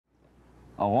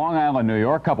A Long Island, New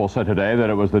York couple said today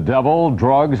that it was the devil,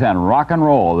 drugs, and rock and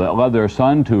roll that led their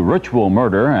son to ritual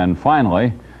murder and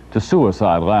finally to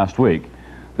suicide last week.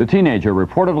 The teenager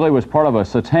reportedly was part of a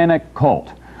satanic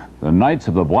cult, the Knights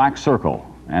of the Black Circle.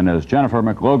 And as Jennifer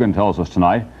McLogan tells us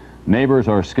tonight, neighbors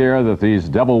are scared that these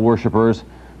devil worshippers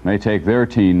may take their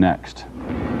teen next.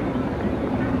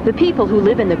 The people who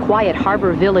live in the quiet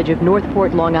harbor village of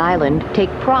Northport, Long Island, take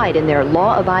pride in their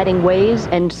law-abiding ways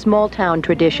and small-town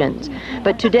traditions.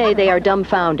 But today they are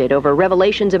dumbfounded over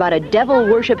revelations about a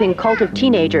devil-worshipping cult of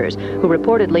teenagers who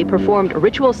reportedly performed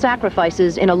ritual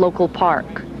sacrifices in a local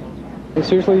park.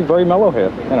 It's usually very mellow here.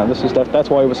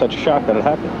 That's why it was such a shock that it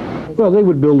happened. Well, they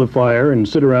would build a fire and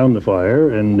sit around the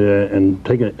fire and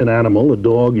take an animal, a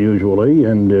dog usually,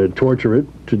 and torture it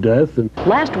to death.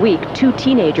 Last week, 2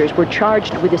 teenagers were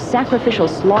charged with the sacrificial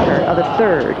slaughter of a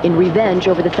third in revenge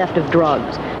over the theft of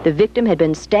drugs. The victim had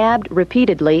been stabbed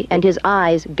repeatedly and his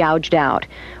eyes gouged out.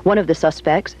 One of the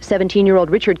suspects, 17-year-old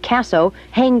Ricky Kasso,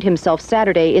 hanged himself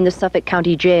Saturday in the Suffolk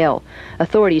County Jail.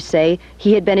 Authorities say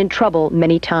he had been in trouble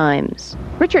many times.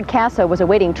 Ricky Kasso was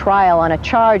awaiting trial on a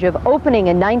charge of opening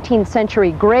a 19th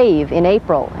century grave in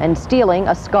April and stealing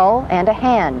a skull and a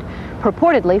hand,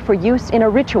 purportedly for use in a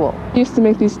ritual. He used to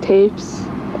make these tapes,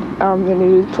 and he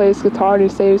would play his guitar and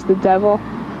he'd say he was the devil.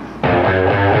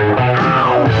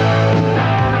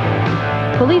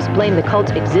 Police blame the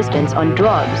cult's existence on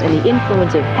drugs and the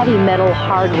influence of heavy metal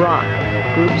hard rock.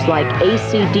 Groups like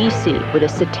AC/DC with a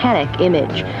satanic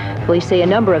image. Police say a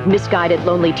number of misguided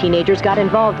lonely teenagers got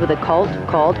involved with a cult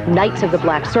called Knights of the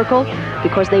Black Circle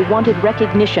because they wanted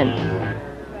recognition.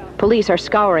 Police are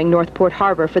scouring Northport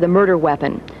Harbor for the murder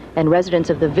weapon, and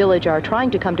residents of the village are trying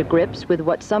to come to grips with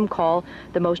what some call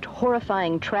the most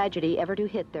horrifying tragedy ever to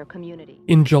hit their community.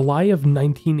 In July of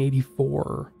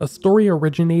 1984, a story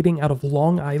originating out of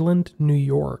Long Island, New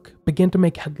York, began to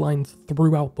make headlines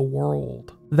throughout the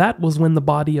world. That was when the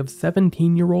body of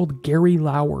 17-year-old Gary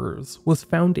Lauwers was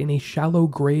found in a shallow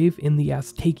grave in the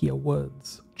Aztakea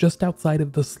Woods, just outside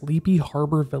of the sleepy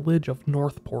harbor village of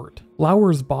Northport.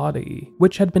 Lauwers' body,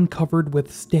 which had been covered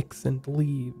with sticks and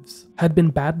leaves, had been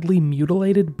badly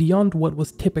mutilated beyond what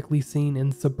was typically seen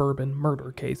in suburban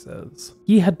murder cases.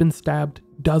 He had been stabbed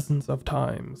dozens of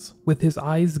times, with his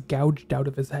eyes gouged out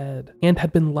of his head, and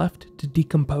had been left to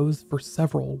decompose for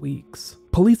several weeks.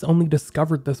 Police only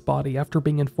discovered this body after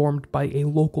being informed by a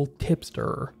local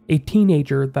tipster, a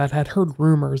teenager that had heard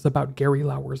rumors about Gary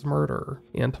Lauwers' murder,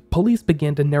 and police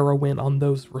began to narrow in on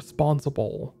those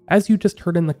responsible. As you just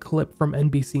heard in the clip from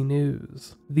NBC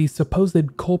News, the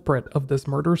supposed culprit of this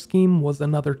murder scheme was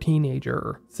another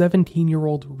teenager,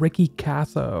 17-year-old Ricky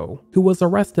Kasso, who was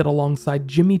arrested alongside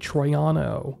Jimmy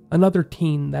Troiano, another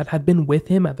teen that had been with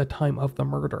him at the time of the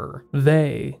murder.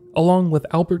 They, along with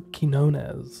Albert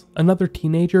Quinones, another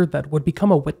teenager that would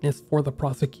become a witness for the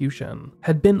prosecution,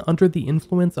 had been under the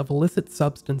influence of illicit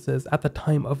substances at the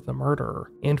time of the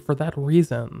murder, and for that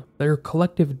reason, their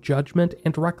collective judgment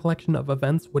and recollection of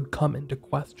events would come into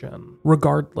question.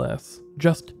 Regardless,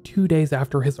 just 2 days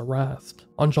after his arrest,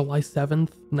 on July 7th,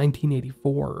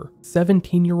 1984,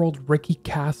 17-year-old Ricky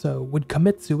Kasso would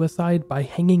commit suicide by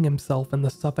hanging himself in the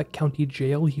Suffolk County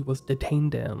Jail he was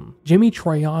detained in. Jimmy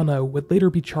Troiano would later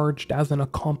be charged as an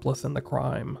accomplice in the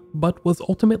crime, but was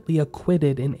ultimately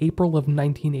acquitted in April of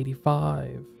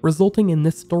 1985, resulting in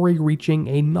this story reaching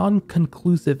a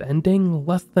non-conclusive ending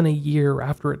less than a year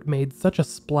after it made such a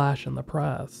splash in the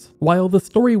press. While the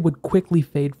story would quickly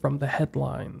fade from the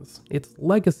headlines, its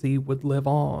legacy would live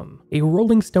on. A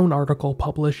Rolling Stone article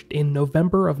published in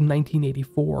November of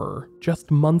 1984,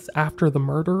 just months after the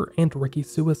murder and Ricky's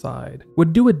suicide,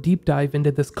 would do a deep dive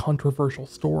into this controversial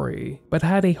story, but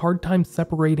had a hard time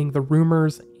separating the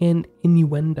rumors and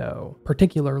innuendo,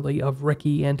 particularly of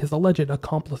Ricky and his alleged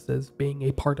accomplices being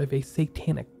a part of a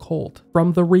satanic cult,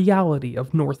 from the reality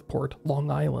of Northport, Long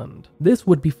Island. This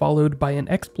would be followed by an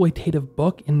exploitative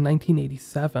book in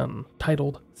 1987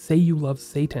 titled Say You Love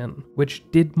Satan, which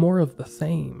did more of the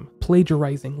same,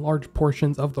 plagiarizing large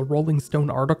portions of the Rolling Stone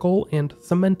article and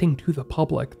cementing to the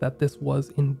public that this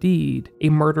was indeed a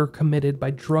murder committed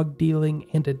by drug-dealing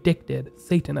and addicted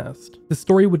Satanist. The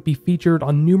story would be featured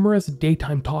on numerous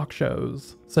daytime talk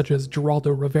shows, such as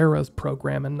Geraldo Rivera's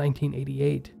program in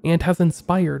 1988, and has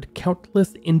inspired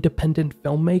countless independent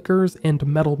filmmakers and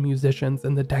metal musicians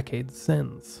in the decades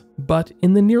since. But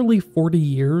in the nearly 40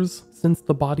 years since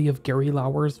the body of Gary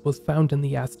Lauwers was found in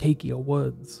the Aztakea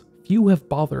Woods, few have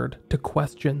bothered to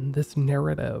question this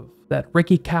narrative. that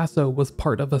Ricky Kasso was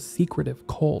part of a secretive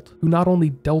cult who not only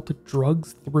dealt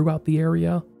drugs throughout the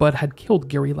area, but had killed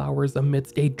Gary Lauwers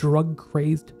amidst a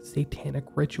drug-crazed satanic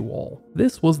ritual.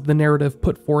 This was the narrative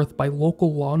put forth by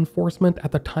local law enforcement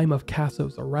at the time of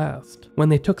Kasso's arrest, when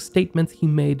they took statements he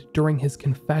made during his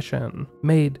confession,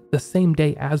 made the same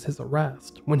day as his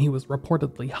arrest, when he was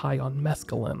reportedly high on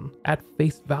mescaline, at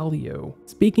face value.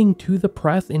 Speaking to the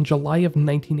press in July of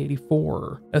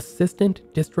 1984, Assistant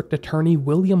District Attorney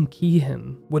William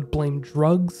Keehan would blame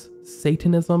drugs,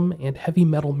 Satanism, and heavy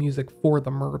metal music for the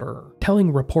murder,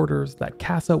 telling reporters that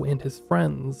Kasso and his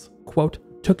friends, quote,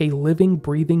 took a living,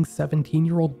 breathing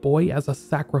 17-year-old boy as a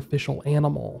sacrificial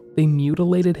animal. They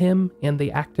mutilated him, and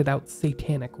they acted out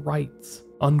satanic rites,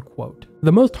 unquote.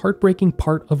 The most heartbreaking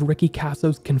part of Ricky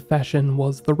Kasso's confession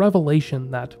was the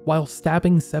revelation that, while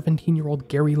stabbing 17-year-old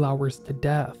Gary Lauwers to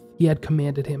death, he had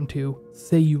commanded him to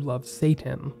say you love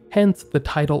Satan, hence the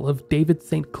title of David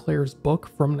St. Clair's book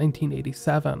from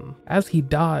 1987. As he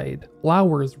died,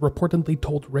 Lauwers reportedly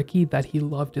told Ricky that he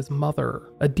loved his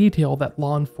mother, a detail that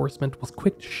law enforcement was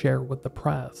quick to share with the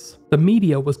press. The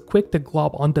media was quick to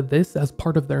glob onto this as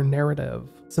part of their narrative,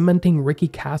 cementing Ricky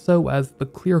Kasso as the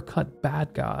clear-cut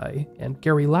bad guy and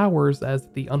Gary Lauwers as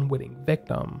the unwitting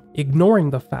victim, ignoring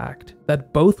the fact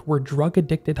that both were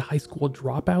drug-addicted high school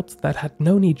dropouts that had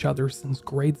known each other since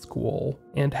grade school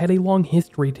and had a long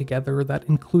history together that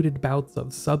included bouts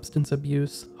of substance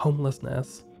abuse,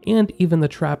 homelessness, and even the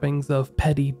trappings of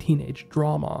petty teenage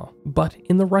drama. But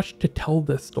in the rush to tell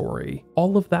this story,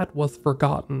 all of that was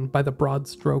forgotten by the broad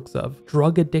strokes of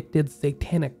drug-addicted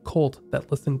satanic cult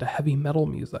that listened to heavy metal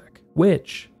music,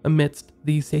 which, amidst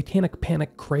the Satanic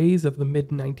Panic craze of the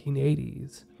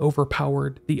mid-1980s,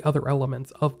 overpowered the other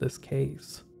elements of this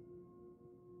case.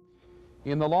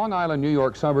 In the Long Island, New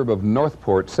York suburb of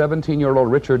Northport,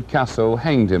 17-year-old Richard Kasso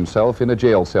hanged himself in a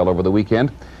jail cell over the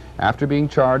weekend after being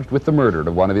charged with the murder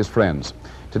of one of his friends.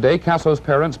 Today, Kasso's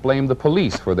parents blamed the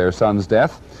police for their son's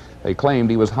death. They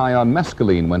claimed he was high on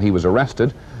mescaline when he was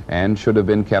arrested and should have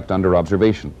been kept under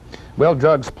observation. Well,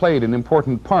 drugs played an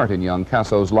important part in young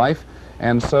Kasso's life,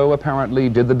 and so apparently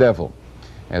did the devil.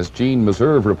 As Gene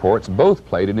Meserve reports, both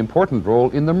played an important role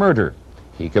in the murder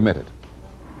he committed.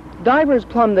 Divers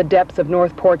plumbed the depths of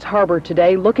Northport's harbor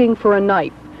today looking for a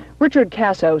knife. Richard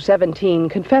Kasso, 17,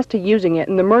 confessed to using it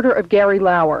in the murder of Gary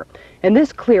Lauwers. In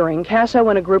this clearing, Kasso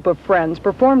and a group of friends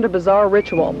performed a bizarre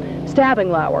ritual, stabbing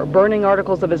Lauwers, burning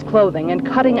articles of his clothing, and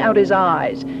cutting out his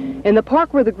eyes. In the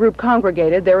park where the group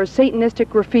congregated, there is Satanistic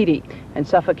graffiti, and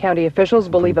Suffolk County officials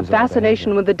believe a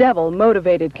fascination with the devil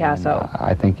motivated Kasso.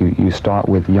 I think you start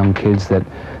with young kids that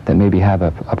maybe have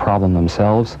a problem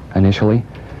themselves initially,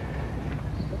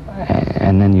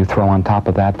 and then you throw on top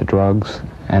of that the drugs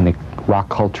and the rock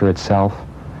culture itself.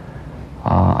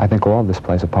 I think all of this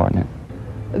plays a part in it.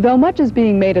 Though much is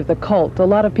being made of the cult, a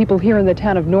lot of people here in the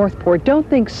town of Northport don't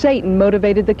think Satan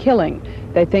motivated the killing.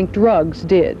 They think drugs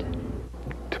did.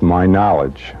 To my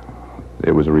knowledge,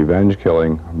 it was a revenge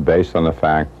killing based on the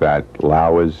fact that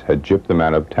Lauwers had gypped them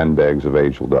out of 10 bags of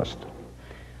angel dust.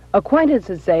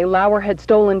 Acquaintances say Lauwers had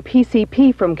stolen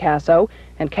PCP from Kasso,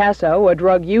 and Kasso, a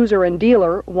drug user and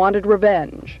dealer, wanted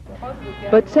revenge.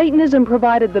 But Satanism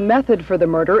provided the method for the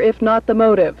murder, if not the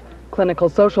motive. Clinical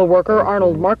social worker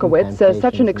Arnold Markowitz says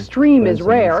such an extreme is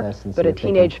rare, but a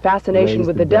teenage fascination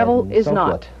with the devil is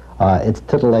not. It's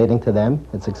titillating to them,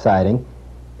 it's exciting,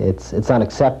 it's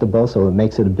unacceptable, so it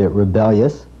makes it a bit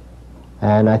rebellious,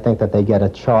 and I think that they get a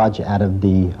charge out of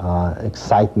the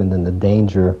excitement and the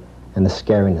danger and the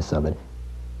scariness of it.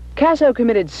 Kasso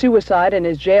committed suicide in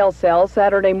his jail cell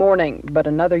Saturday morning, but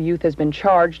another youth has been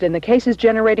charged, and the case is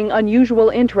generating unusual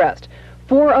interest.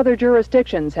 4 other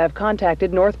jurisdictions have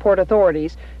contacted Northport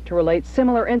authorities to relate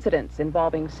similar incidents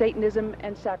involving Satanism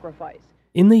and sacrifice.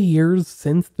 In the years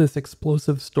since this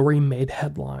explosive story made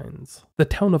headlines, the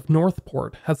town of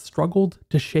Northport has struggled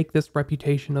to shake this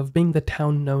reputation of being the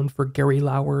town known for Gary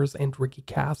Lauwers and Ricky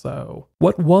Kasso.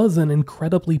 What was an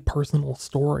incredibly personal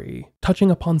story,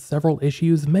 touching upon several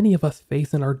issues many of us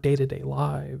face in our day-to-day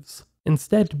lives,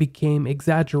 instead became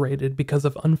exaggerated because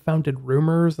of unfounded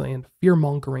rumors and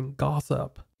fear-mongering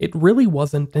gossip. It really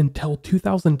wasn't until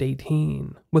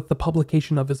 2018, with the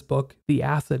publication of his book, The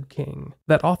Acid King,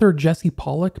 that author Jesse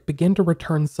Pollack began to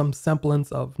return some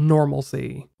semblance of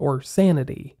normalcy, or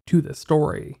sanity, to the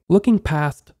story, looking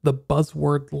past the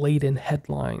buzzword-laden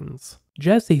headlines.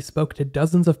 Jesse spoke to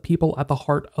dozens of people at the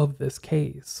heart of this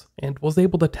case, and was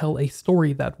able to tell a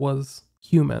story that was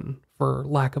human, for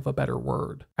lack of a better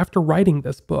word. After writing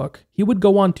this book, he would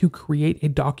go on to create a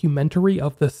documentary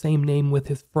of the same name with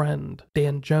his friend,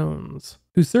 Dan Jones.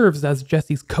 who serves as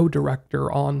Jesse's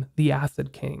co-director on The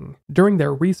Acid King. During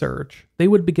their research, they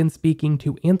would begin speaking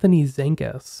to Anthony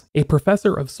Zenkus, a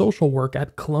professor of social work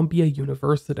at Columbia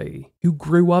University, who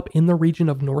grew up in the region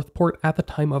of Northport at the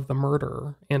time of the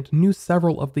murder and knew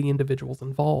several of the individuals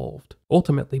involved,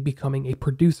 ultimately becoming a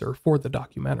producer for the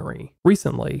documentary.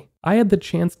 Recently, I had the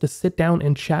chance to sit down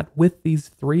and chat with these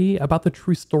three about the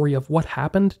true story of what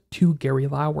happened to Gary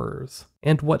Lauwers,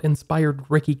 and what inspired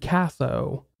Ricky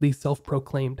Kasso, the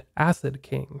self-proclaimed Acid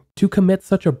King, to commit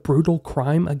such a brutal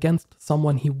crime against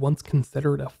someone he once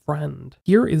considered a friend.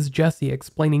 Here is Jesse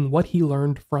explaining what he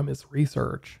learned from his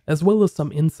research, as well as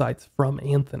some insights from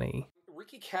Anthony.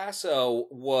 Ricky Kasso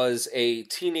was a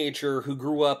teenager who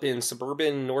grew up in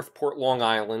suburban Northport, Long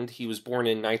Island. He was born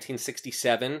in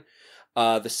 1967,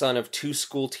 the son of two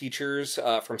school teachers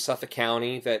from Suffolk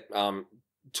County that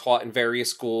taught in various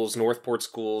schools, Northport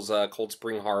schools, Cold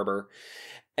Spring Harbor.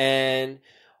 And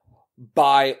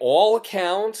by all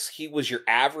accounts, he was your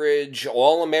average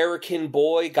all-American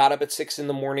boy, got up at 6 in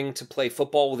the morning to play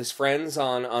football with his friends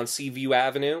on Seaview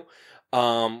Avenue.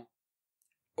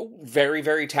 Very,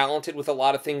 very talented with a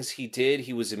lot of things he did.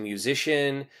 He was a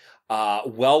musician,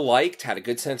 well-liked, had a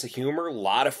good sense of humor, a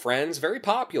lot of friends, very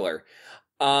popular.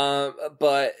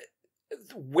 But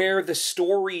where the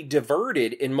story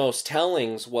diverted in most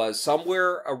tellings was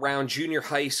somewhere around junior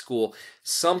high school,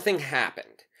 something happened.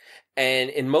 And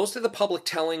in most of the public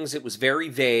tellings, it was very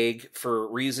vague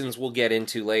for reasons we'll get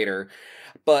into later,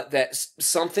 but that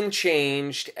something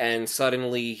changed and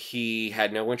suddenly he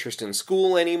had no interest in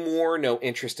school anymore, no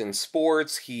interest in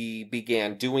sports. He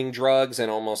began doing drugs, and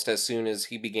almost as soon as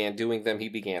he began doing them, he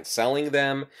began selling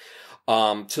them.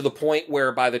 To the point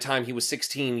where by the time he was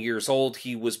 16 years old,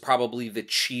 he was probably the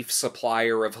chief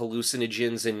supplier of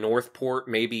hallucinogens in Northport,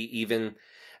 maybe even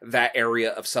that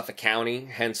area of Suffolk County,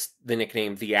 hence the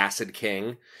nickname The Acid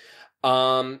King.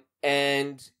 And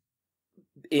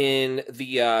in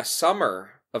the summer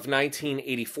of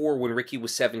 1984, when Ricky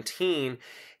was 17,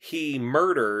 he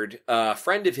murdered a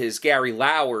friend of his, Gary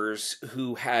Lauwers,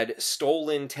 who had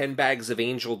stolen 10 bags of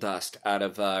angel dust out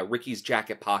of Ricky's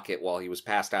jacket pocket while he was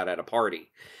passed out at a party.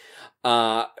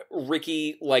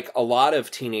 Ricky, like a lot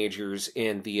of teenagers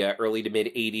in the early to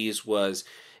mid-'80s, was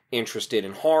interested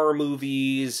in horror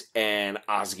movies and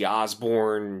Ozzy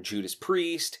Osbourne, Judas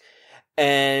Priest,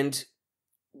 and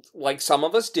like some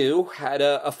of us do, had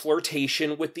a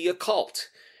flirtation with the occult.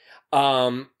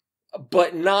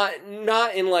 But not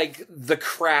in like the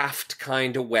craft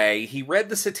kind of way. He read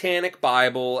the Satanic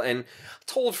Bible and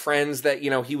told friends that,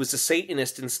 he was a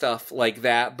Satanist and stuff like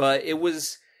that, but it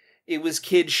was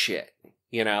kid shit,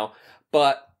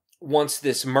 But once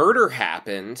this murder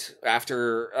happened,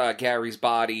 after Gary's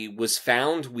body was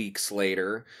found weeks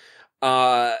later,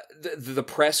 the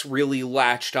press really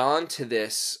latched on to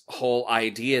this whole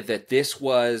idea that this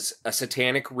was a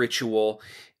satanic ritual.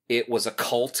 It was a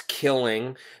cult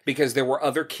killing because there were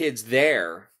other kids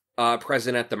there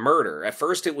present at the murder. At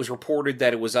first, it was reported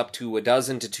that it was up to a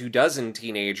dozen to 24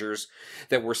 teenagers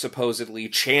that were supposedly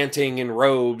chanting in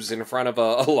robes in front of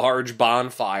a large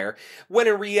bonfire, when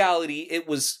in reality, it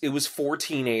was 4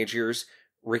 teenagers,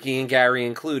 Ricky and Gary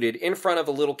included, in front of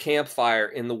a little campfire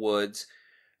in the woods,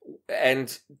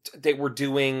 and they were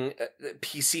doing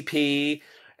PCP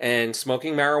and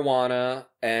smoking marijuana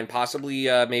and possibly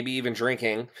maybe even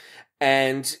drinking.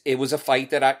 And it was a fight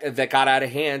that got out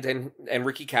of hand, and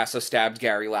Ricky Kasso stabbed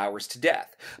Gary Lauwers to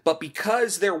death. But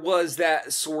because there was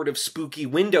that sort of spooky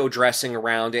window dressing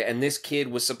around it, and this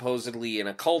kid was supposedly an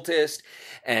occultist,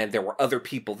 and there were other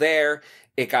people there,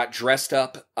 it got dressed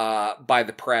up by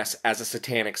the press as a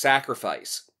satanic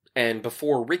sacrifice. And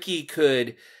before Ricky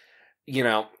could,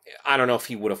 I don't know if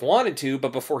he would have wanted to,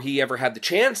 but before he ever had the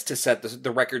chance to set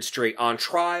the record straight on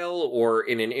trial or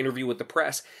in an interview with the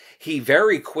press, he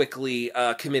very quickly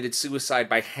committed suicide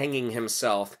by hanging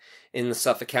himself in the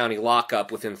Suffolk County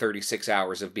lockup within 36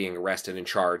 hours of being arrested and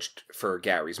charged for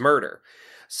Gary's murder.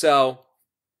 So,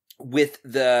 with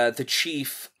the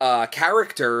chief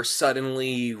character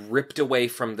suddenly ripped away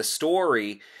from the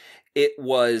story, it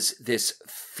was this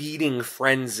feeding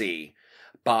frenzy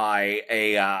by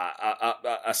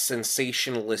a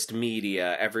sensationalist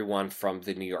media, everyone from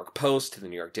the New York Post to the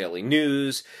New York Daily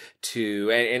News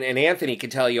to, and Anthony can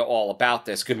tell you all about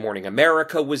this. Good Morning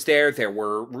America was there. There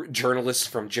were journalists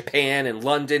from Japan and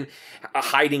London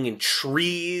hiding in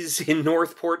trees in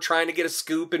Northport trying to get a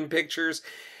scoop and pictures.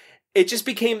 It just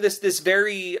became this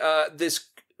very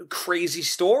crazy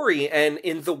story. And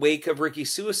in the wake of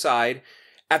Ricky's suicide,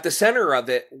 at the center of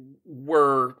it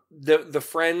were the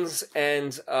friends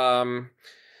and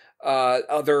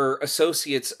other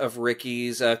associates of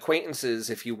Ricky's, acquaintances,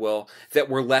 if you will, that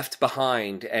were left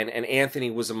behind, and Anthony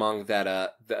was among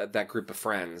that group of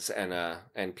friends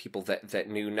and people that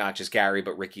knew not just Gary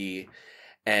but Ricky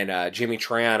and Jimmy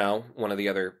Triano, one of the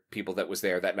other people that was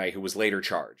there that night, who was later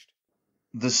charged.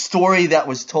 The story that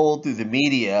was told through the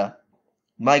media,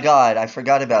 my God, I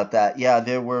forgot about that. Yeah,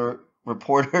 there were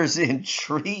reporters in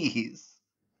trees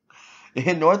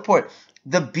in Northport.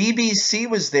 The BBC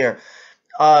was there.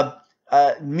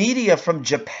 Media from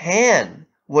Japan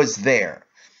was there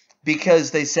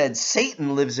because they said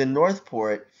Satan lives in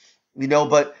Northport,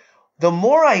 but the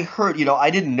more I heard, I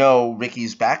didn't know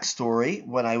Ricky's backstory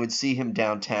when I would see him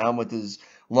downtown with his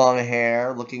long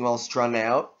hair looking all strung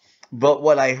out. But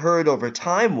what I heard over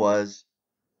time was,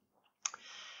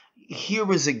 here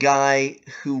was a guy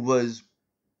who was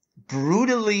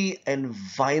brutally and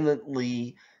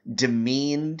violently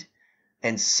demeaned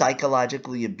and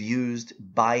psychologically abused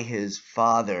by his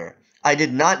father. I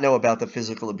did not know about the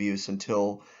physical abuse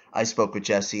until I spoke with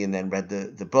Jesse and then read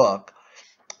the book.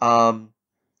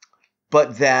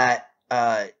 But that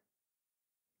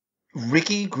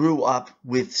Ricky grew up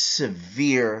with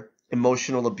severe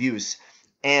emotional abuse.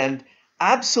 And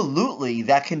absolutely,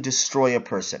 that can destroy a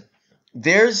person.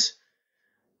 There's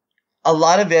a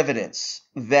lot of evidence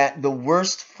that the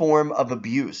worst form of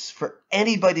abuse for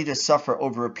anybody to suffer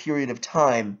over a period of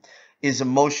time is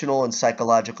emotional and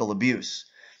psychological abuse.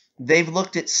 They've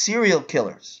looked at serial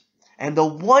killers, and the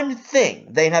one thing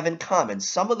they have in common,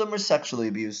 some of them are sexually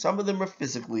abused, some of them are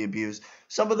physically abused,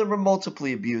 some of them are multiply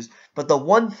abused, but the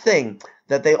one thing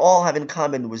that they all have in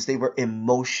common was they were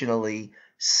emotionally,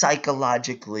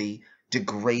 psychologically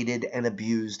degraded and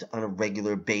abused on a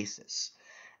regular basis.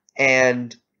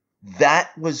 And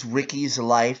that was Ricky's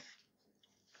life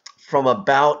from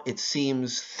about, it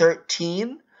seems,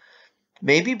 13,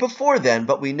 maybe before then,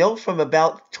 but we know from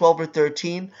about 12 or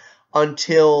 13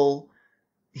 until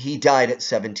he died at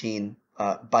 17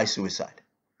 by suicide.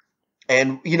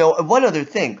 And, one other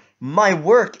thing, my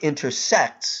work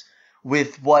intersects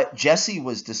with what Jesse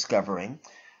was discovering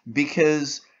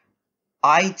because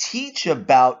I teach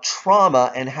about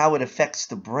trauma and how it affects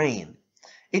the brain.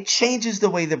 It changes the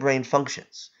way the brain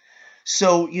functions.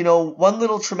 So, one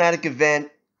little traumatic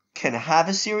event can have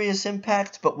a serious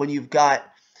impact, but when you've got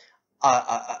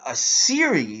a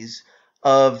series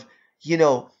of,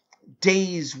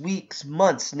 days, weeks,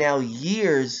 months, now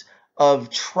years of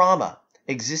trauma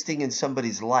existing in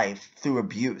somebody's life through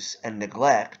abuse and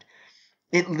neglect,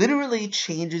 it literally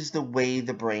changes the way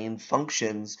the brain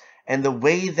functions and the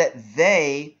way that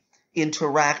they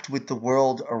interact with the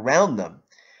world around them.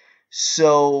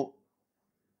 So,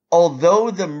 although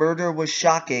the murder was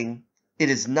shocking, it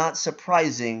is not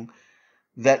surprising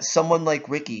that someone like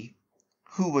Ricky,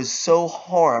 who was so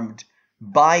harmed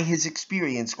by his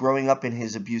experience growing up in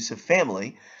his abusive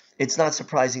family, it's not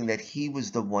surprising that he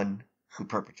was the one who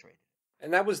perpetrated.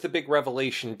 And that was the big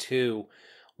revelation, too,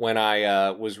 when I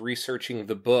was researching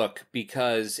the book,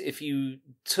 because if you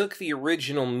took the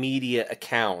original media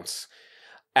accounts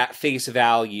at face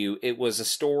value, it was a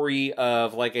story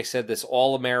of, like I said, this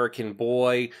all-American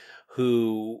boy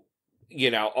who,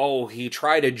 he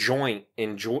tried a joint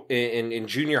in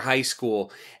junior high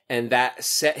school, and that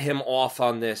set him off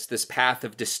on this path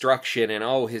of destruction,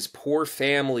 and his poor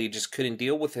family just couldn't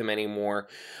deal with him anymore.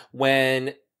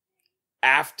 When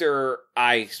after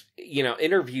I,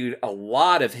 interviewed a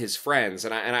lot of his friends,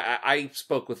 and I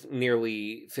spoke with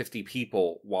nearly 50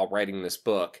 people while writing this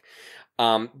book,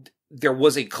 there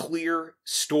was a clear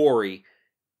story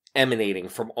emanating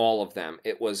from all of them.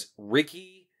 It was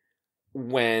Ricky,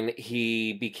 when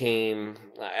he became,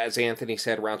 as Anthony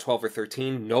said, around 12 or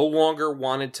 13, no longer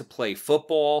wanted to play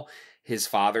football. His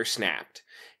father snapped.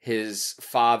 His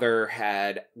father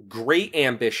had great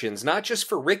ambitions, not just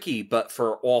for Ricky, but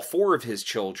for all four of his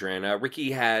children.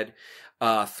 Ricky had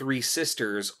 3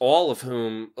 sisters, all of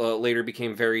whom later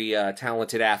became very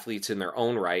talented athletes in their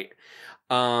own right.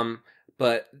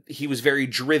 But he was very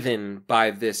driven by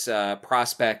this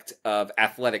prospect of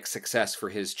athletic success for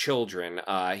his children.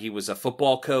 He was a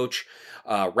football coach,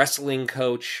 wrestling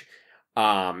coach.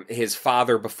 His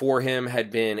father before him had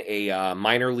been a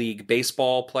minor league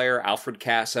baseball player, Alfred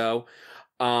Kasso.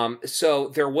 So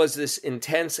there was this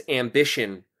intense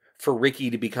ambition for Ricky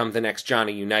to become the next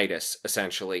Johnny Unitas,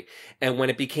 essentially. And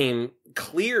when it became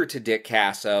clear to Dick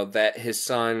Kasso that his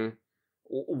son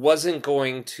wasn't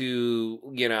going to,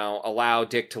 allow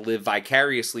Dick to live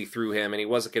vicariously through him, and he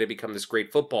wasn't going to become this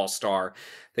great football star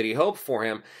that he hoped for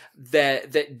him,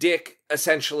 that Dick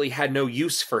essentially had no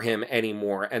use for him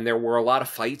anymore. And there were a lot of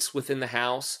fights within the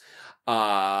house,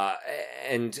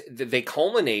 and they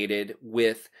culminated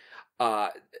with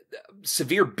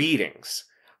severe beatings.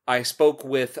 I spoke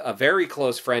with a very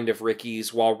close friend of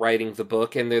Ricky's while writing the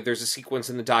book, and there's a sequence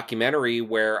in the documentary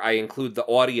where I include the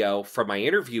audio from my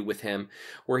interview with him,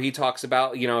 where he talks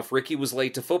about, if Ricky was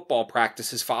late to football practice,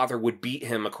 his father would beat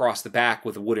him across the back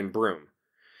with a wooden broom.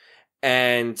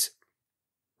 And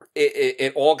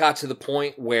it all got to the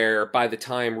point where by the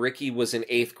time Ricky was in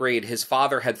 8th grade, his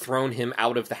father had thrown him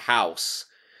out of the house.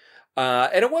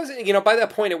 And it wasn't, by that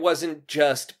point, it wasn't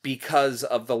just because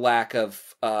of the lack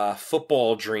of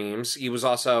football dreams. He was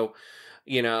also,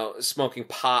 smoking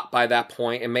pot by that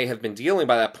point and may have been dealing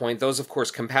by that point. Those, of course,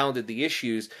 compounded the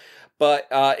issues. But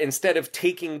instead of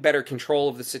taking better control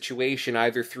of the situation,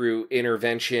 either through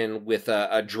intervention with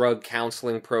a drug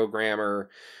counseling program or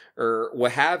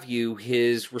what have you,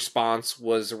 his response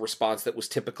was a response that was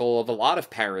typical of a lot of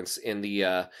parents in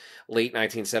the late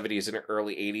 1970s and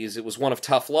early 80s. It was one of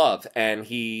tough love, and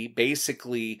he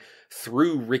basically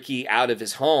threw Ricky out of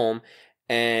his home.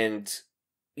 And,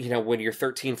 when you're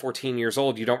 13, 14 years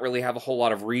old, you don't really have a whole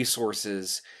lot of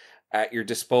resources at your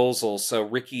disposal. So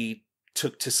Ricky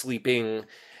took to sleeping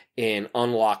in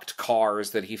unlocked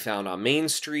cars that he found on Main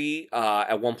Street.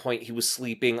 At one point, he was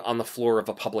sleeping on the floor of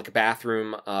a public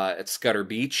bathroom at Scudder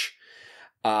Beach,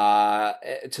 to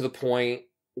the point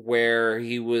where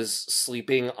he was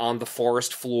sleeping on the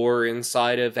forest floor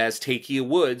inside of Aztakea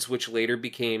Woods, which later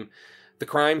became the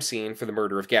crime scene for the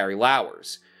murder of Gary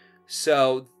Lauwers.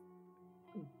 So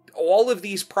all of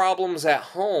these problems at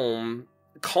home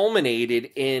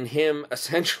culminated in him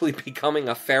essentially becoming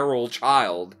a feral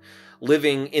child,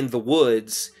 living in the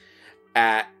woods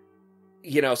at,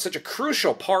 such a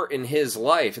crucial part in his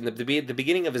life, in the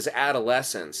beginning of his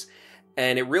adolescence.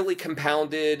 And it really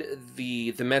compounded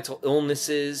the mental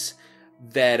illnesses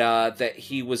that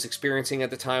he was experiencing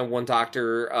at the time. One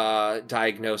doctor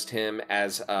diagnosed him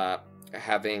as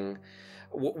having...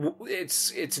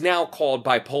 It's now called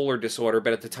bipolar disorder,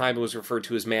 but at the time it was referred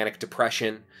to as manic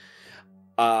depression.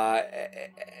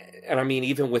 And I mean,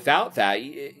 even without that,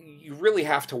 you really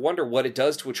have to wonder what it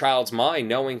does to a child's mind,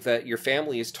 knowing that your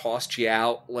family has tossed you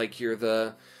out like you're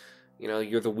the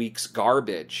week's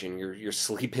garbage, and you're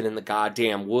sleeping in the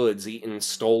goddamn woods, eating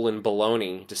stolen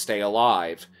bologna to stay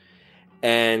alive.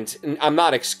 And I'm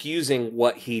not excusing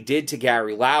what he did to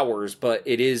Gary Lauwers, but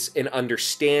it is an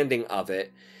understanding of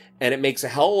it, and it makes a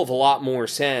hell of a lot more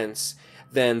sense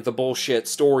than the bullshit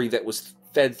story that was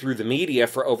fed through the media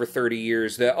for over 30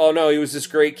 years that, oh no, he was this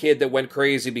great kid that went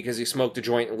crazy because he smoked a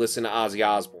joint and listened to Ozzy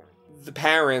Osbourne. The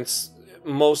parents,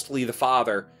 mostly the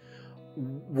father,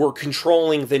 were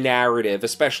controlling the narrative,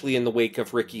 especially in the wake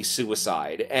of Ricky's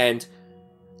suicide. And,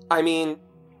 I mean,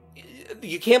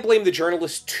 you can't blame the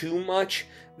journalist too much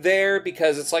there,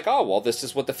 because it's like, oh, well, this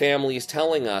is what the family is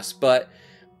telling us. But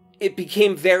it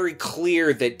became very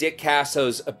clear that Dick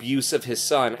Kasso's abuse of his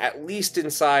son, at least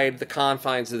inside the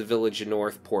confines of the village of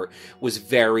Northport, was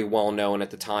very well known at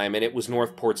the time, and it was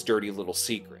Northport's dirty little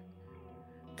secret.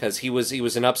 Because he was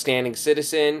an upstanding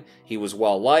citizen, he was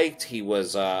well liked, he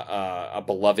was a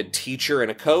beloved teacher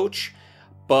and a coach,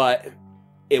 but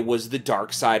it was the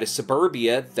dark side of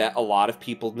suburbia that a lot of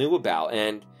people knew about.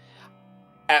 And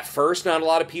at first, not a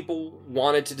lot of people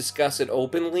wanted to discuss it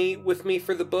openly with me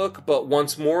for the book, but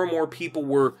once more and more people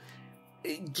were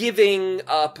giving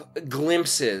up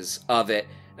glimpses of it,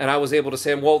 and I was able to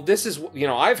say, well, this is,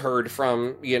 I've heard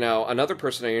from, another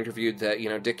person I interviewed that,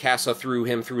 Dick Kasso threw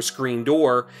him through a screen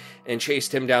door and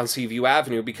chased him down Seaview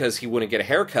Avenue because he wouldn't get a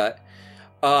haircut.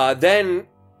 Then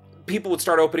people would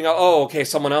start opening up, oh, okay,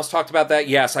 someone else talked about that?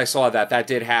 Yes, I saw that. That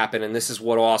did happen, and this is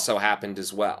what also happened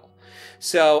as well.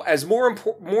 So as more and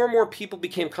more people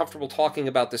became comfortable talking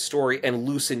about this story and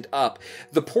loosened up,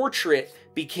 the portrait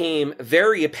became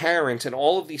very apparent, and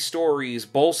all of these stories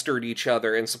bolstered each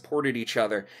other and supported each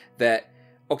other, that,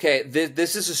 okay,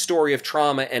 this is a story of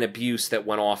trauma and abuse that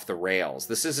went off the rails.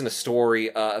 This isn't a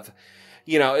story of,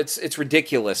 it's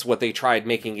ridiculous what they tried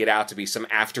making it out to be, some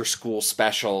after-school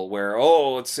special where,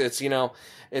 oh, it's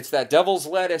that devil's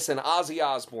lettuce and Ozzy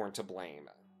Osbourne to blame.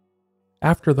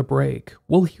 After the break,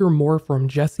 we'll hear more from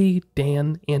Jesse,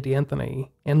 Dan, and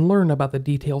Anthony, and learn about the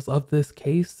details of this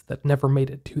case that never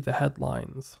made it to the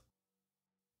headlines.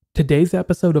 Today's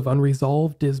episode of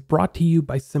Unresolved is brought to you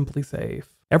by Simply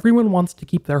Safe. Everyone wants to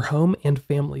keep their home and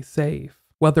family safe,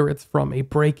 whether it's from a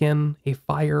break-in, a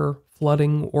fire,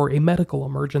 flooding, or a medical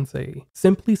emergency.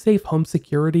 Simply Safe Home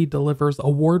Security delivers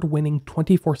award-winning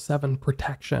 24/7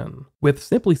 protection. With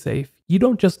Simply Safe, you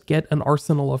don't just get an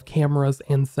arsenal of cameras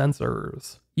and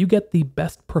sensors. You get the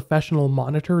best professional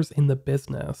monitors in the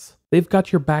business. They've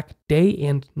got your back day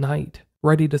and night,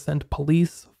 ready to send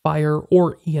police, fire,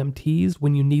 or EMTs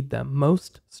when you need them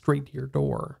most straight to your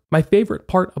door. My favorite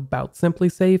part about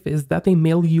SimpliSafe is that they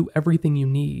mail you everything you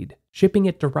need, shipping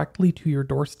it directly to your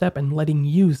doorstep and letting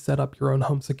you set up your own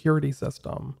home security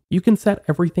system. You can set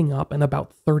everything up in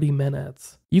about 30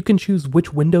 minutes. You can choose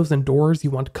which windows and doors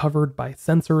you want covered by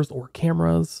sensors or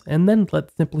cameras, and then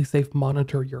let SimpliSafe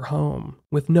monitor your home,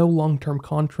 with no long-term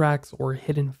contracts or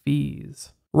hidden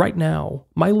fees. Right now,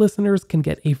 my listeners can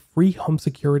get a free home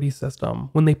security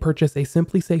system when they purchase a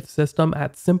SimpliSafe system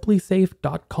at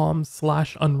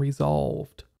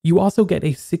simplisafe.com/unresolved. You also get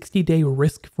a 60-day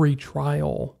risk-free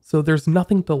trial, so there's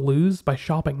nothing to lose by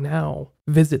shopping now.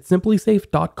 Visit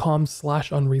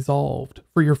simplisafe.com/unresolved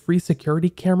for your free security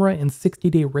camera and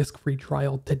 60-day risk-free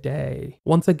trial today.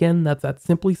 Once again, that's at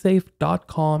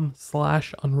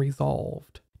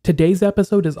simplisafe.com/unresolved. Today's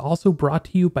episode is also brought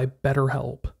to you by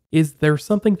BetterHelp. Is there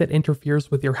something that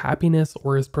interferes with your happiness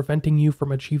or is preventing you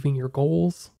from achieving your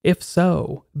goals? If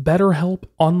so, BetterHelp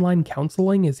Online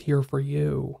Counseling is here for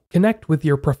you. Connect with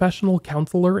your professional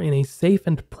counselor in a safe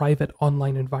and private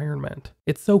online environment.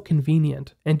 It's so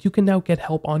convenient, and you can now get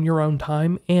help on your own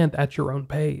time and at your own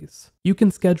pace. You can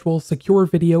schedule secure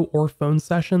video or phone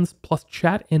sessions, plus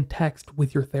chat and text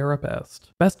with your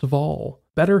therapist. Best of all,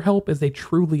 BetterHelp is a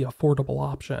truly affordable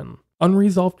option.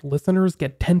 Unresolved listeners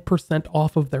get 10%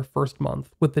 off of their first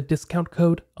month with the discount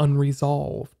code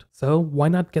UNRESOLVED. So why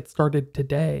not get started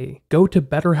today? Go to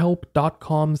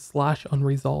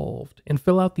betterhelp.com/unresolved and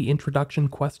fill out the introduction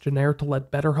questionnaire to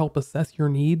let BetterHelp assess your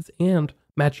needs and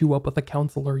match you up with a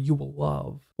counselor you will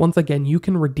love. Once again, you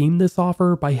can redeem this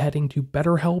offer by heading to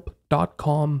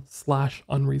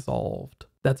betterhelp.com/unresolved.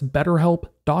 That's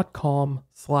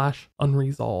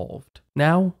betterhelp.com/unresolved.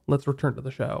 Now, let's return to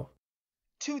the show.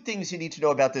 Two things you need to know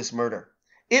about this murder.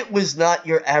 It was not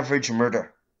your average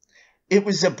murder. It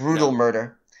was a brutal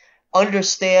murder.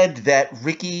 Understand that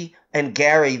Ricky and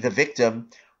Gary, the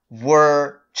victim,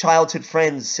 were childhood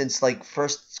friends since like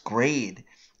first grade.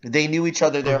 They knew each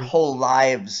other their whole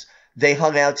lives. They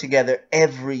hung out together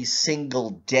every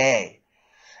single day.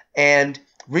 And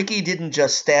Ricky didn't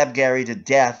just stab Gary to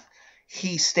death.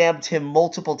 He stabbed him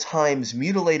multiple times,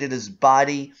 mutilated his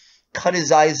body, cut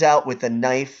his eyes out with a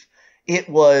knife. It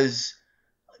was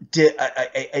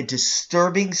a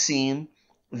disturbing scene.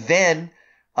 Then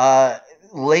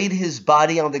laid his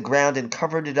body on the ground and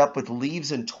covered it up with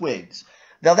leaves and twigs.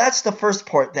 Now that's the first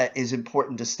part that is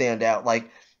important to stand out. Like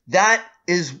that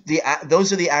is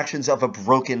those are the actions of a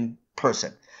broken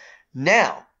person.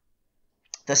 Now,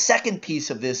 the second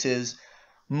piece of this is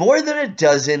more than a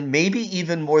dozen, maybe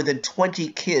even more than 20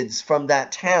 kids from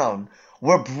that town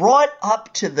were brought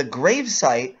up to the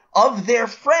gravesite of their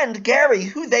friend Gary,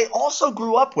 who they also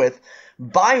grew up with,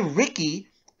 by Ricky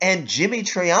and Jimmy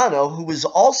Triano, who was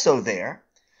also there,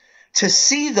 to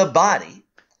see the body.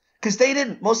 Because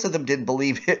most of them didn't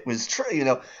believe it was true. You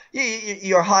know,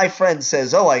 your high friend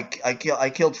says, oh, I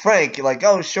killed Frank. You're like,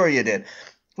 oh, sure you did.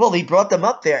 Well, he brought them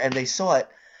up there and they saw it.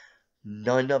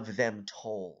 None of them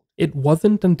told. It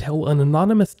wasn't until an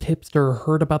anonymous tipster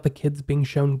heard about the kids being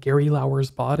shown Gary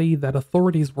Lauwers' body that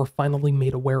authorities were finally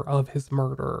made aware of his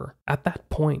murder. At that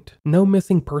point, no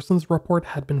missing persons report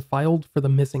had been filed for the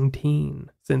missing teen,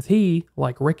 since he,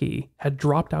 like Ricky, had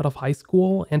dropped out of high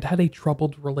school and had a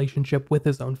troubled relationship with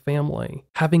his own family,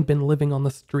 having been living on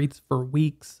the streets for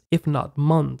weeks, if not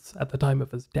months, at the time of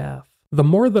his death. The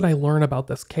more that I learn about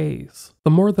this case, the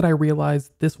more that I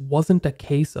realize this wasn't a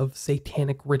case of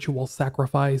satanic ritual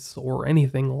sacrifice or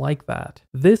anything like that.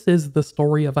 This is the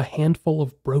story of a handful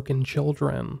of broken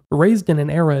children, raised in an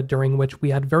era during which we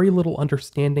had very little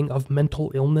understanding of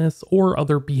mental illness or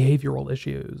other behavioral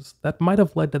issues that might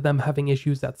have led to them having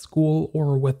issues at school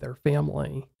or with their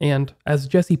family. And, as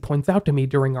Jesse points out to me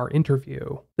during our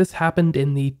interview, this happened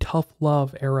in the tough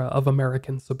love era of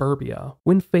American suburbia,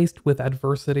 when faced with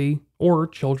adversity, or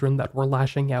children that were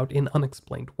lashing out in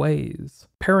unexplained ways.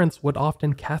 Parents would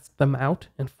often cast them out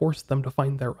and force them to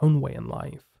find their own way in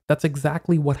life. That's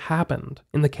exactly what happened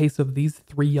in the case of these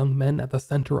three young men at the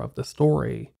center of the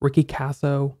story, Ricky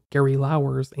Kasso, Gary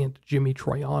Lauwers, and Jimmy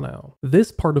Troiano.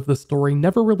 This part of the story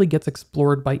never really gets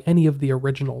explored by any of the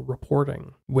original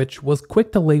reporting, which was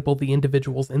quick to label the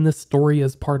individuals in this story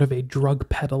as part of a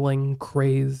drug-peddling,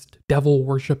 crazed,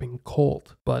 devil-worshipping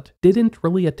cult, but didn't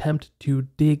really attempt to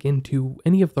dig into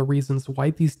any of the reasons why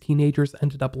these teenagers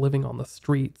ended up living on the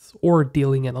streets or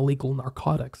dealing in illegal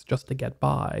narcotics just to get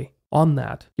by. On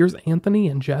that, here's Anthony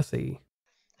and Jesse.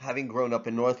 Having grown up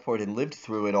in Northport and lived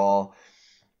through it all,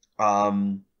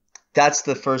 that's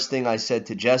the first thing I said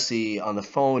to Jesse on the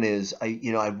phone is,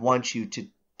 I want you to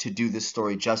do this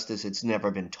story justice. It's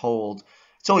never been told.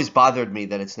 It's always bothered me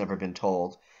that it's never been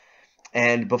told.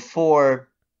 And before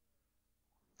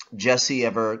Jesse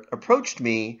ever approached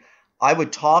me, I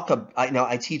would talk.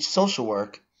 I teach social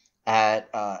work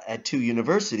at 2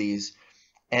 universities,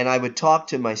 and I would talk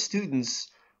to my students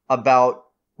about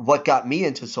what got me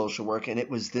into social work, and it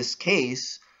was this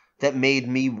case that made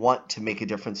me want to make a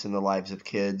difference in the lives of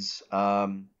kids.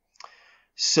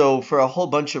 So for a whole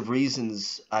bunch of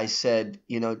reasons, I said,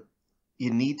 you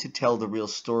need to tell the real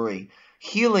story.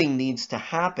 Healing needs to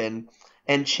happen,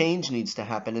 and change needs to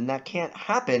happen, and that can't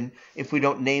happen if we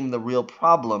don't name the real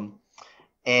problem.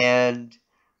 And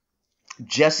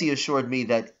Jesse assured me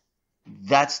that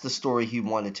that's the story he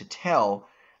wanted to tell,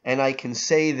 and I can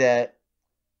say that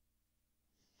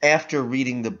after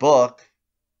reading the book,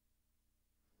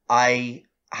 I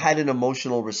had an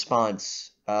emotional response.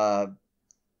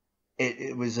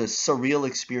 It was a surreal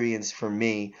experience for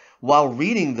me. While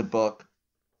reading the book,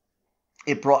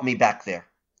 it brought me back there.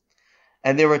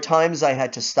 And there were times I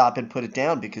had to stop and put it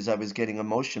down because I was getting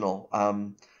emotional,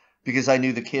 because I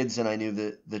knew the kids and I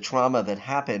knew the trauma that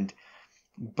happened.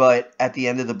 But at the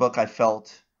end of the book, I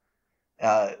felt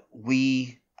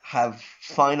we have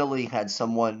finally had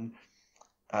someone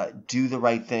do the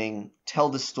right thing, tell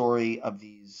the story of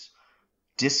these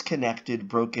disconnected,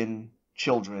 broken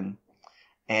children,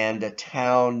 and a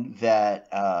town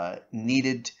that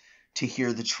needed to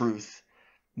hear the truth,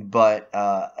 but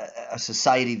a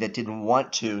society that didn't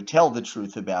want to tell the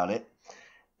truth about it.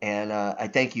 And I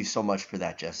thank you so much for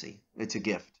that, Jesse. It's a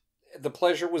gift. The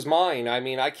pleasure was mine. I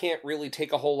mean, I can't really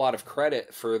take a whole lot of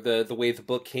credit for the way the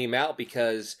book came out,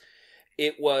 because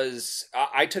it was,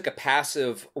 I took a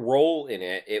passive role in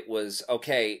it. It was,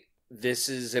 okay, this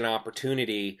is an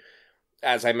opportunity,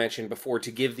 as I mentioned before, to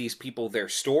give these people their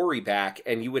story back,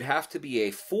 and you would have to be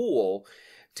a fool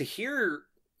to hear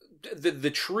the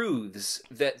truths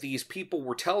that these people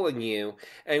were telling you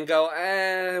and go,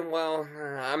 well,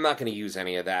 I'm not going to use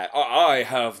any of that. I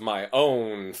have my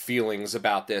own feelings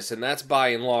about this, and that's by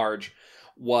and large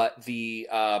what the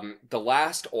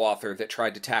last author that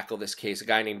tried to tackle this case, a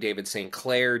guy named David St.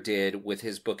 Clair, did with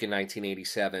his book in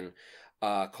 1987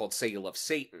 called Say You Love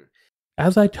Satan.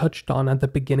 As I touched on at the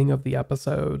beginning of the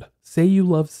episode, Say You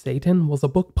Love Satan was a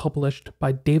book published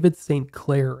by David St.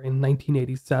 Clair in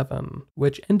 1987,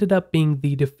 which ended up being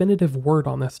the definitive word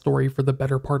on this story for the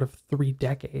better part of 3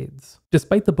 decades,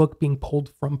 despite the book being pulled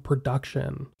from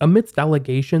production, amidst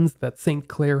allegations that St.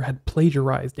 Clair had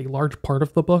plagiarized a large part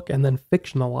of the book and then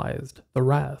fictionalized the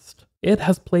rest. It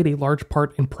has played a large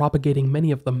part in propagating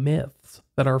many of the myths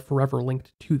that are forever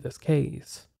linked to this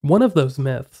case. One of those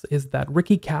myths is that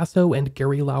Ricky Kasso and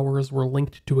Gary Lauwers were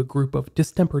linked to a group of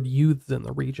distempered youths in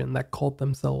the region that called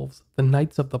themselves the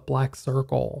Knights of the Black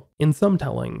Circle. In some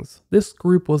tellings, this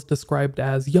group was described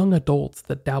as young adults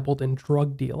that dabbled in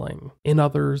drug dealing. In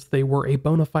others, they were a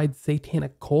bona fide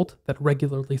satanic cult that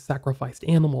regularly sacrificed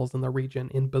animals in the region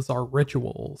in bizarre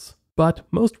rituals. But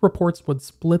most reports would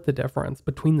split the difference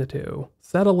between the two,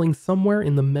 settling somewhere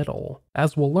in the middle.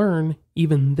 As we'll learn,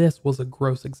 even this was a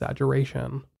gross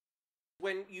exaggeration.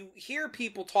 When you hear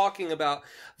people talking about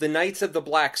the Knights of the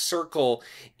Black Circle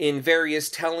in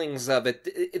various tellings of it,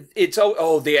 it's,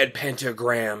 they had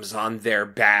pentagrams on their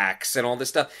backs and all this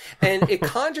stuff. And it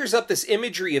conjures up this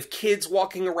imagery of kids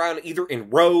walking around either in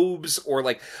robes or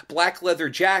like black leather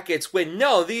jackets, when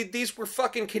no, these were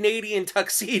fucking Canadian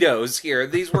tuxedos here.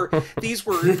 These were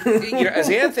as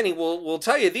Anthony will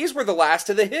tell you, these were the last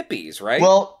of the hippies, right?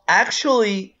 Well,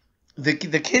 actually, the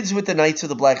kids with the Knights of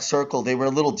the Black Circle, they were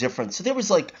a little different. So there was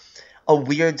like a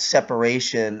weird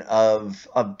separation of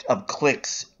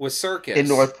cliques with Circus in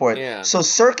Northport. Yeah. So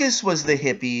Circus was the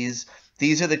hippies.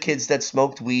 These are the kids that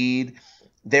smoked weed.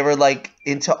 They were like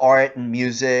into art and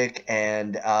music,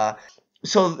 and the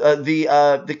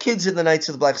kids in the Knights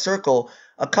of the Black Circle,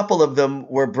 a couple of them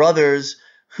were brothers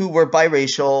who were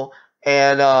biracial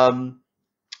and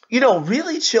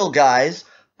really chill guys.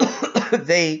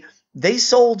 They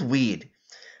sold weed.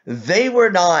 They were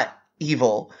not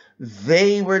evil.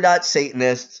 They were not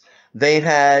Satanists. They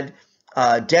had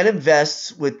denim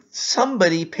vests with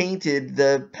somebody painted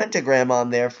the pentagram on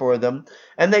there for them,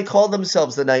 and they called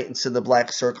themselves the Knights of the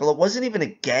Black Circle. It wasn't even a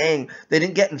gang. They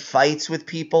didn't get in fights with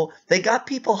people. They got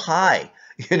people high,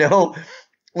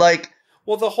 like.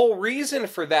 Well, the whole reason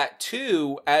for that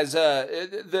too, as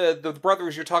the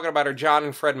brothers you're talking about are John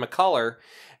and Fred McCullough.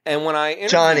 And when I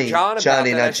interviewed John about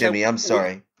Johnny, that, not I said, Jimmy. I'm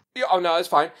sorry. Oh no, it's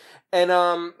fine. And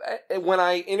when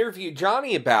I interviewed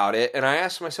Johnny about it, and I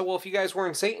asked him, I said, "Well, if you guys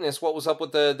weren't Satanists, what was up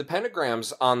with the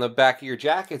pentagrams on the back of your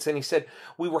jackets?" And he said,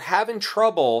 "We were having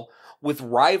trouble with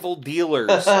rival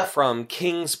dealers from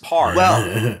Kings Park,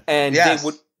 well, and yes.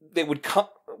 they would come."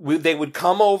 they would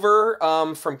come over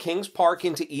from Kings Park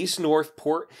into East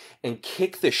Northport and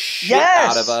kick the shit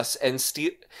out of us and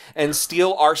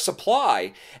steal our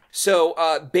supply.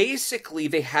 So basically,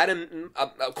 they had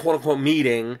a quote unquote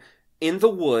meeting in the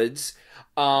woods,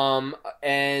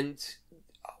 and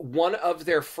one of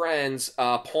their friends,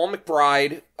 Paul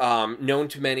McBride, known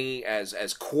to many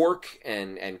as Cork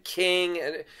and King,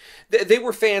 and they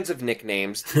were fans of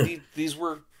nicknames. These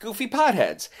were goofy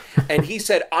potheads, and he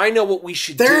said, "I know what we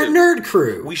should do. They're a nerd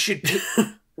crew. We should."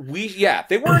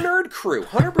 They were a nerd crew,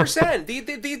 100%. They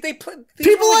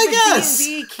people like us,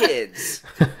 D&D kids,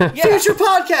 future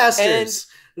podcasters.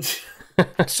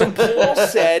 And so Paul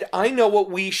said, "I know what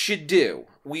we should do.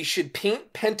 We should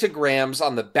paint pentagrams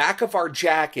on the back of our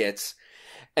jackets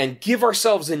and give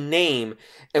ourselves a name,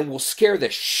 and we'll scare the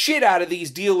shit out of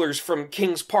these dealers from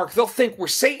Kings Park. They'll think we're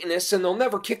Satanists and they'll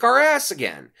never kick our ass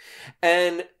again."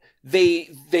 And they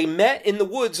met in the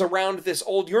woods around this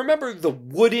old, you remember the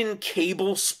wooden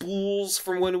cable spools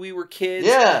from when we were kids?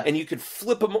 Yeah. And you could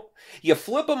flip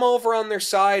them over on their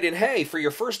side, and hey, for your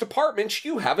first apartment,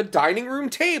 you have a dining room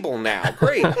table now.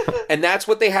 Great. And that's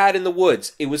what they had in the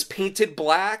woods. It was painted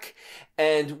black,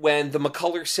 and when the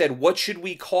McCullers said, "What should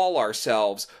we call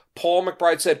ourselves?" Paul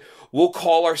McBride said, "We'll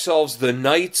call ourselves the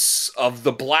Knights of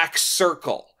the Black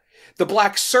Circle." The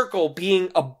Black Circle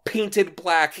being a painted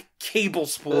black cable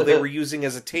spool they were using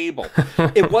as a table.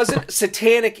 It wasn't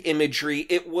satanic imagery,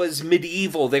 it was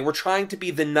medieval. They were trying to be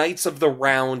the Knights of the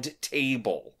Round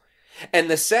Table.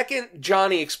 And the second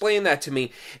Johnny explained that to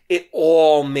me, it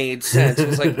all made sense. It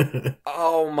was like,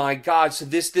 oh my God. So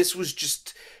this was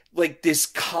just like this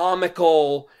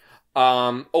comical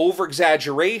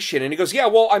over-exaggeration. And he goes, "Yeah,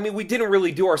 well, I mean, we didn't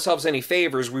really do ourselves any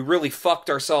favors. We really fucked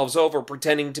ourselves over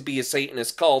pretending to be a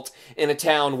Satanist cult in a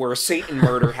town where a Satan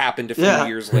murder happened a few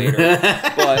years later."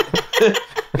 But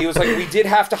he was like, "We did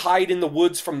have to hide in the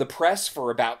woods from the press for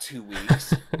about 2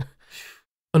 weeks."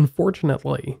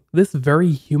 Unfortunately, this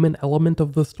very human element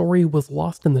of the story was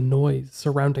lost in the noise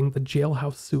surrounding the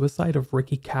jailhouse suicide of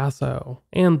Ricky Kasso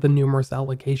and the numerous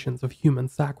allegations of human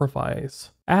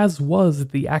sacrifice, as was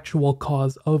the actual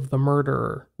cause of the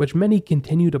murder, which many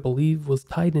continue to believe was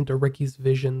tied into Ricky's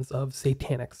visions of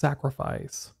satanic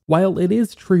sacrifice. While it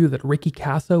is true that Ricky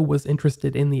Kasso was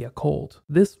interested in the occult,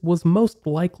 this was most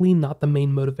likely not the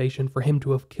main motivation for him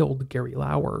to have killed Gary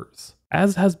Lauwers.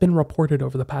 As has been reported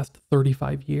over the past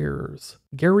 35 years,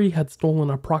 Gary had stolen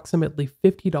approximately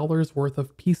 $50 worth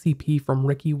of PCP from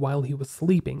Ricky while he was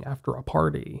sleeping after a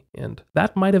party, and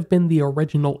that might have been the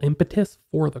original impetus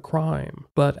for the crime.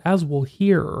 But as we'll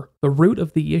hear, the root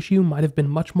of the issue might have been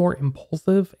much more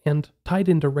impulsive and tied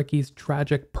into Ricky's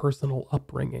tragic personal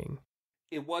upbringing.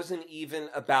 It wasn't even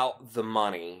about the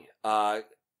money.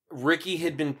 Ricky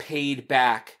had been paid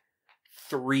back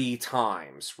 3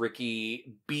 times.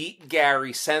 Ricky beat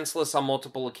Gary senseless on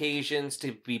multiple occasions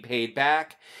to be paid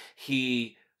back.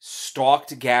 He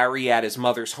stalked Gary at his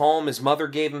mother's home. His mother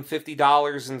gave him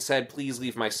 $50 and said, "Please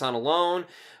leave my son alone."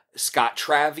 Scott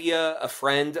Travia, a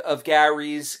friend of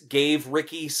Gary's, gave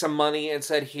Ricky some money and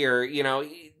said, "Here, you know,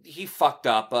 he fucked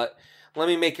up, but let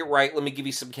me make it right. Let me give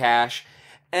you some cash."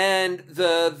 And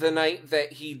the night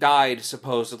that he died,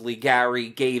 supposedly, Gary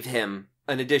gave him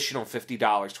an additional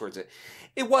 $50 towards it.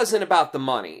 It wasn't about the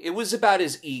money. It was about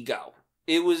his ego.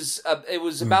 It was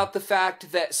about the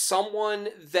fact that someone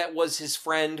that was his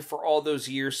friend for all those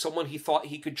years, someone he thought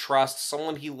he could trust,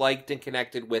 someone he liked and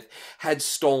connected with, had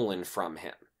stolen from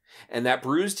him. And that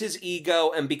bruised his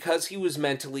ego, and because he was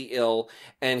mentally ill,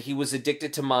 and he was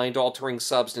addicted to mind-altering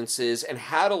substances, and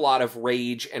had a lot of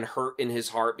rage and hurt in his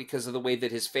heart because of the way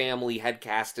that his family had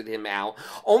casted him out.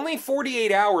 Only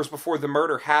 48 hours before the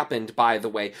murder happened, by the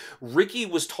way, Ricky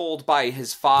was told by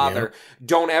his father,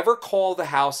 "Don't ever call the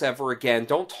house ever again.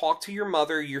 Don't talk to your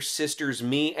mother, your sisters,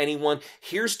 me, anyone.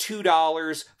 Here's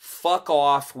 $2. Fuck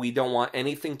off. We don't want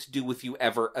anything to do with you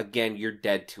ever again. You're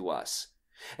dead to us."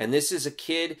 And this is a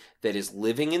kid that is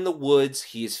living in the woods.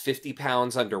 He is 50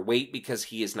 pounds underweight because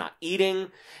he is not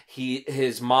eating.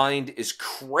 His mind is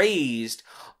crazed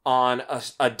on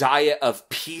a diet of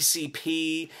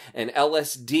PCP and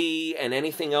LSD and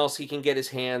anything else he can get his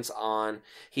hands on.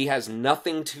 He has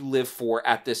nothing to live for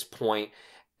at this point,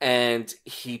 and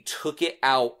he took it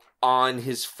out on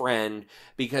his friend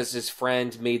because his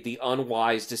friend made the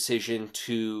unwise decision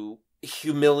to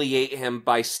humiliate him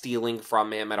by stealing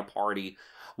from him at a party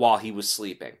while he was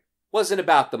sleeping. Wasn't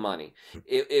about the money.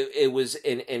 It was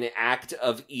an act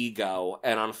of ego,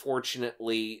 and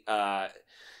unfortunately,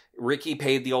 Ricky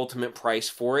paid the ultimate price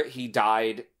for it. He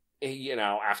died,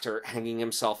 after hanging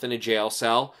himself in a jail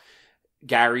cell.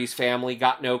 Gary's family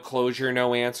got no closure,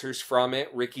 no answers from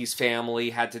it. Ricky's family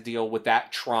had to deal with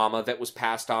that trauma that was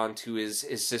passed on to his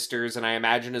sisters, and I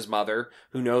imagine his mother,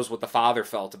 who knows what the father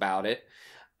felt about it.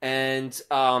 And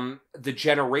the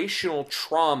generational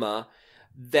trauma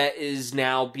that is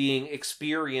now being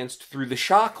experienced through the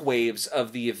shock waves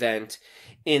of the event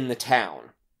in the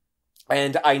town.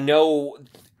 And I know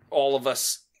all of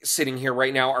us sitting here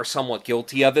right now are somewhat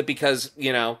guilty of it because,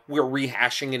 you know, we're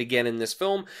rehashing it again in this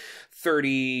film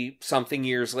 30-something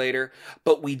years later.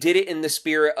 But we did it in the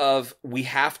spirit of, we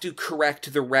have to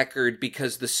correct the record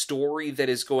because the story that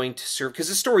is going to serve... Because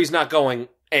the story's not going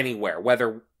anywhere,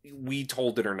 whether we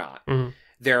told it or not. Mm-hmm.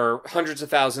 There are hundreds of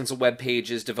thousands of web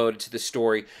pages devoted to the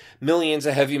story, millions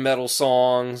of heavy metal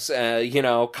songs,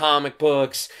 comic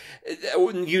books,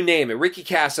 you name it. Ricky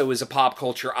Kasso is a pop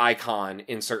culture icon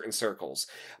in certain circles.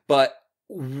 But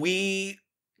we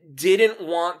didn't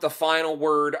want the final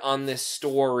word on this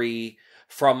story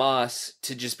from us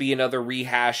to just be another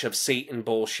rehash of Satan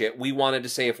bullshit. We wanted to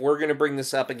say, if we're going to bring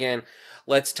this up again,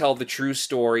 let's tell the true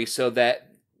story so that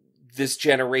this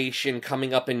generation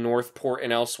coming up in Northport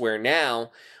and elsewhere now,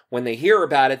 when they hear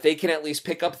about it, they can at least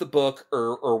pick up the book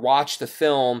or watch the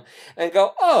film and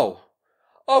go, oh,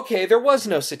 okay, there was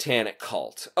no satanic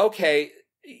cult. Okay,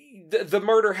 the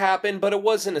murder happened, but it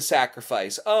wasn't a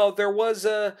sacrifice. Oh, there was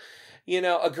a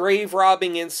grave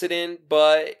robbing incident,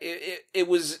 but it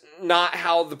was not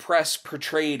how the press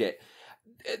portrayed it.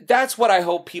 That's what I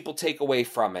hope people take away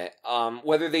from it.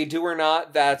 Whether they do or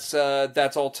not, that's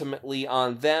ultimately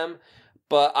on them.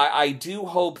 But I do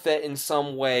hope that in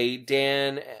some way,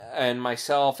 Dan and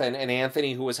myself and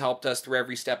Anthony, who has helped us through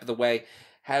every step of the way,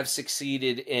 have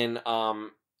succeeded in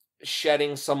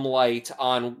shedding some light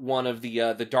on one of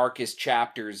the darkest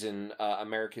chapters in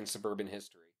American suburban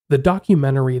history. The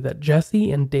documentary that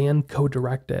Jesse and Dan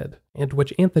co-directed, and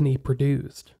which Anthony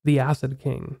produced, The Acid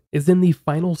King, is in the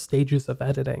final stages of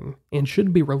editing, and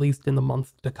should be released in the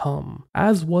months to come,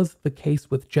 as was the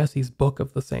case with Jesse's book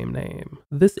of the same name.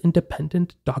 This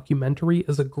independent documentary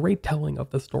is a great telling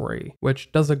of the story,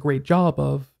 which does a great job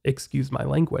of, excuse my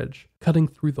language, cutting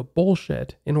through the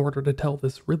bullshit in order to tell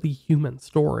this really human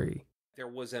story. There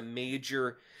was a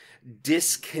major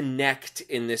disconnect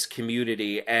in this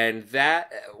community, and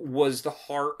that was the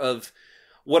heart of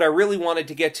what I really wanted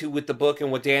to get to with the book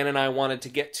and what Dan and I wanted to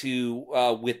get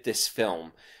to with this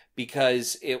film,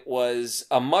 because it was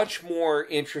a much more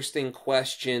interesting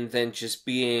question than just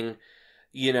being,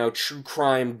 true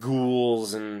crime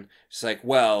ghouls and it's like,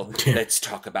 well, let's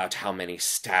talk about how many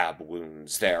stab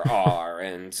wounds there are,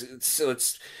 and so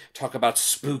let's talk about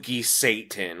spooky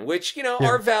Satan, which,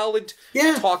 are valid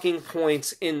talking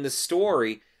points in the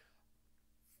story,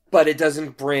 but it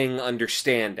doesn't bring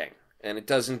understanding, and it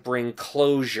doesn't bring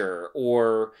closure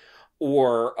or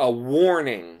a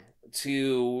warning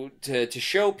to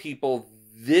show people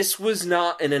this was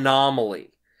not an anomaly.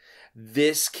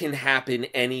 This can happen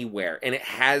anywhere, and it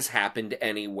has happened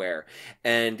anywhere,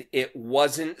 and it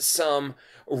wasn't some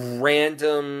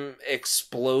random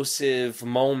explosive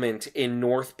moment in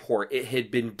Northport. It had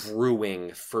been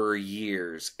brewing for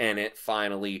years, and it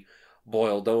finally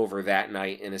boiled over that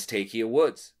night in Aztakea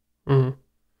Woods. Mm-hmm.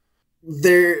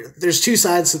 There's two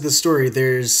sides to the story.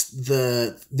 There's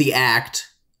the act,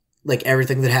 like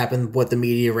everything that happened, what the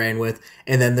media ran with,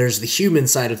 and then there's the human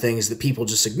side of things that people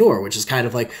just ignore, which is kind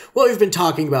of like what we've been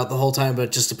talking about the whole time,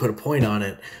 but just to put a point on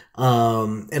it.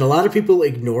 And a lot of people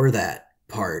ignore that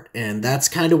part, and that's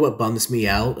kind of what bums me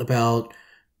out about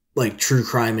like true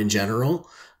crime in general.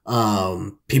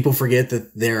 People forget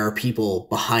that there are people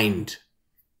behind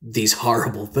these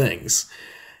horrible things,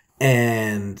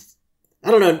 and I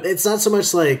don't know, it's not so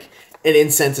much like an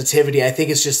insensitivity. I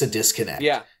think it's just a disconnect.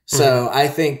 Yeah. So I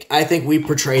think we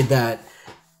portrayed that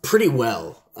pretty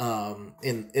well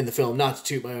in the film, not to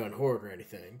toot my own horn or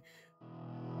anything.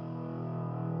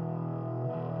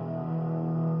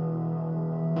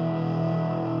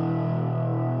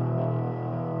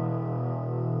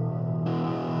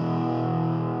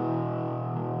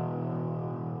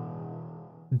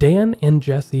 Dan and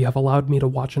Jesse have allowed me to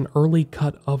watch an early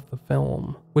cut of the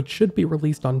film, which should be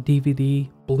released on DVD,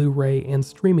 Blu-ray, and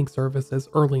streaming services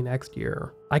early next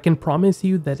year. I can promise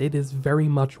you that it is very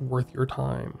much worth your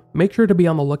time. Make sure to be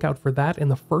on the lookout for that in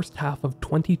the first half of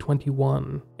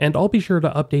 2021, and I'll be sure to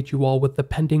update you all with the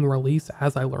pending release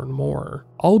as I learn more.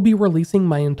 I'll be releasing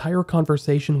my entire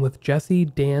conversation with Jesse,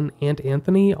 Dan, and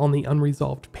Anthony on the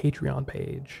Unresolved Patreon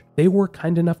page. They were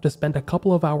kind enough to spend a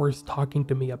couple of hours talking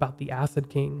to me about The Acid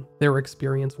King, their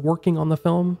experience working on the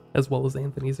film, as well as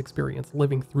Anthony's experience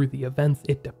living through the events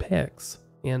it depicts.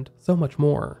 and so much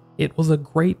more. It was a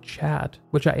great chat,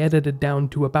 which I edited down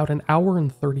to about an hour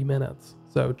and 30 minutes,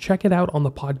 so check it out on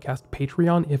the podcast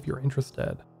Patreon if you're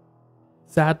interested.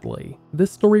 Sadly, this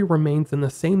story remains in the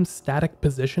same static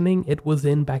positioning it was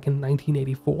in back in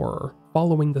 1984,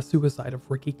 following the suicide of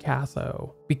Ricky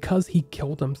Kasso, because he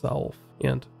killed himself,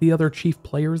 and the other chief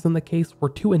players in the case were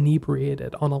too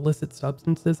inebriated on illicit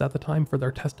substances at the time for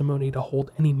their testimony to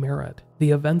hold any merit.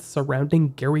 The events surrounding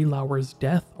Gary Lauwers'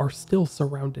 death are still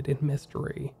surrounded in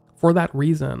mystery. For that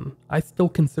reason, I still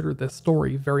consider this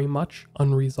story very much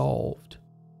unresolved.